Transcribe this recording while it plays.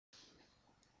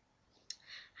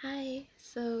Hi,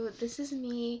 so this is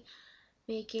me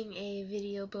making a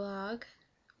video blog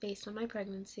based on my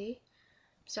pregnancy.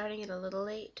 I'm starting it a little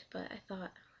late, but I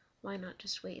thought, why not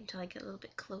just wait until I get a little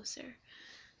bit closer.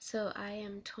 So I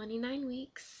am 29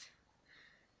 weeks,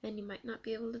 and you might not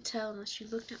be able to tell unless you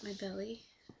looked at my belly,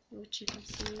 which you can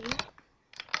see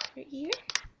right here.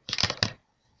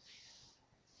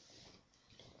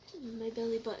 My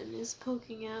belly button is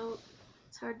poking out.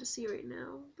 It's hard to see right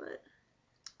now, but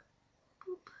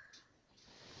boop.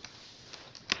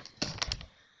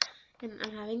 And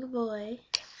I'm having a boy.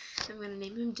 I'm gonna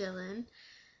name him Dylan,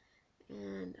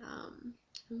 and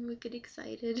I'm wicked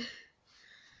excited.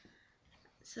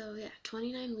 So yeah,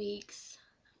 29 weeks.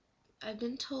 I've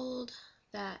been told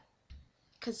that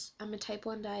because I'm a type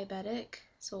 1 diabetic,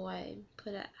 so I'm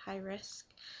put at high risk,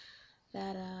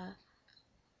 that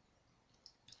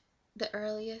the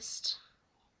earliest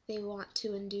they want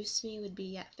to induce me would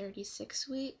be at 36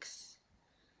 weeks.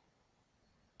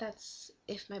 That's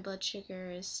if my blood sugar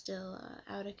is still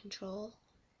out of control,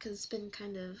 because it's been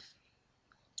kind of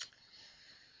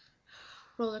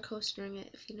roller coastering it,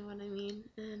 if you know what I mean.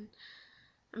 And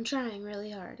I'm trying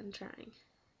really hard. I'm trying.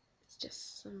 It's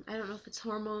just I don't know if it's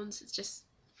hormones. It's just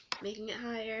making it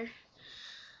higher.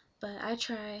 But I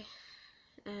try,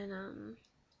 and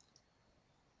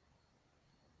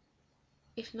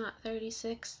if not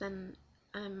 36, then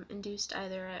I'm induced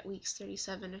either at weeks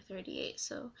 37 or 38.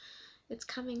 So it's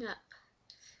coming up.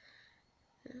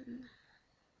 And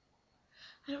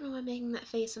I don't know why I'm making that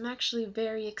face. I'm actually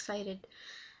very excited.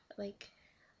 Like,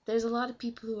 there's a lot of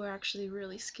people who are actually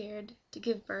really scared to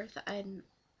give birth. I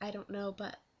don't know,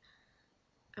 but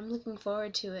I'm looking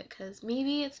forward to it, because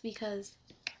maybe it's because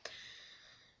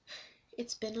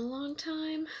it's been a long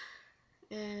time,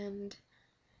 and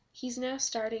he's now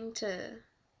starting to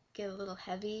get a little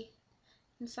heavy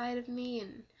inside of me,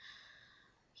 and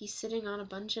he's sitting on a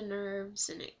bunch of nerves,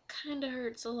 and it kind of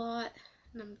hurts a lot,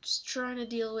 and I'm just trying to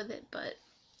deal with it, but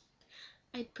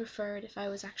I'd prefer it if I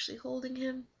was actually holding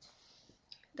him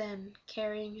than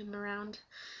carrying him around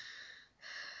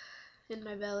in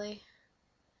my belly.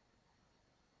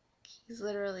 He's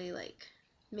literally like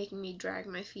making me drag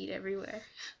my feet everywhere.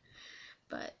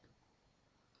 But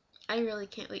I really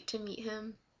can't wait to meet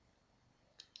him.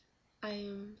 I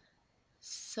am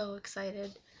so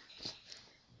excited.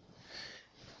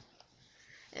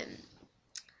 And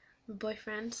my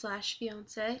boyfriend slash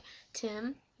fiance,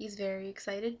 Tim, he's very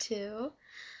excited too.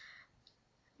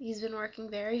 He's been working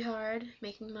very hard,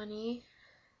 making money,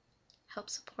 help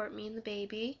support me and the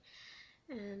baby,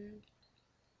 and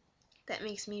that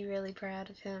makes me really proud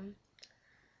of him.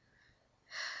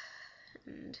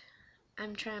 And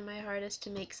I'm trying my hardest to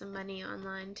make some money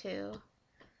online too.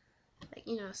 Like,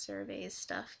 surveys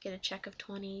stuff, get a check of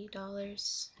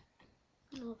 $20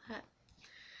 and all that.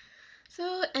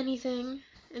 So anything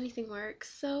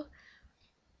works. So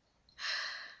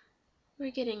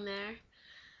we're getting there.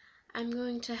 I'm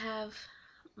going to have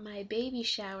my baby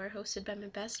shower hosted by my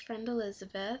best friend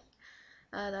Elizabeth.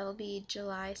 That'll be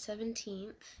July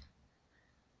 17th.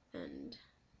 And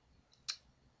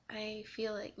I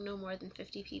feel like no more than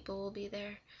 50 people will be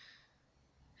there.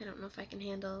 I don't know if I can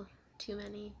handle too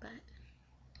many, but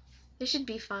it should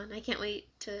be fun. I can't wait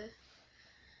to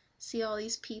see all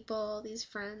these people, all these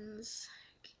friends,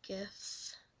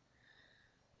 gifts.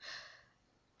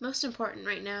 Most important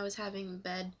right now is having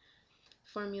bed,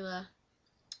 formula,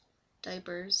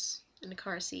 diapers, and a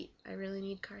car seat. I really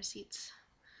need car seats.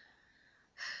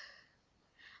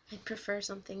 I'd prefer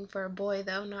something for a boy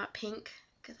though, not pink,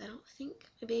 because I don't think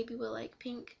my baby will like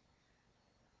pink.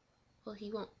 Well, he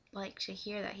won't like to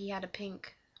hear that he had a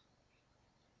pink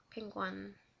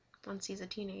one once he's a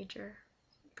teenager.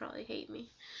 He'd probably hate me.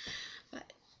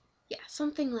 But yeah,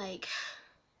 something like,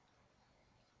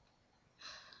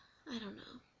 I don't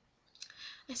know.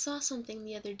 I saw something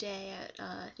the other day at,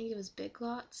 I think it was Big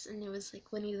Lots, and it was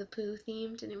like Winnie the Pooh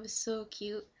themed, and it was so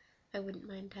cute. I wouldn't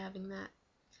mind having that.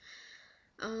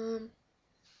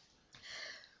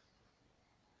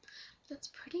 That's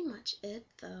pretty much it,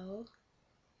 though.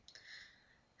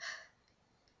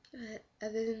 But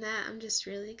other than that, I'm just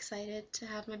really excited to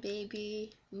have my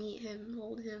baby, meet him,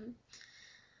 hold him.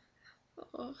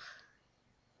 Oh.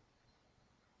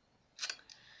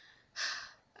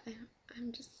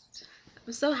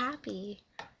 I'm so happy.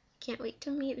 Can't wait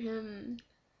to meet him.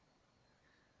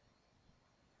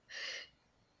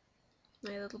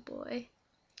 My little boy.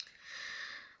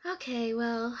 Okay,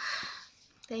 well,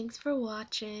 thanks for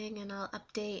watching, and I'll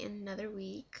update in another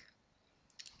week.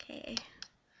 Okay,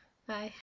 bye.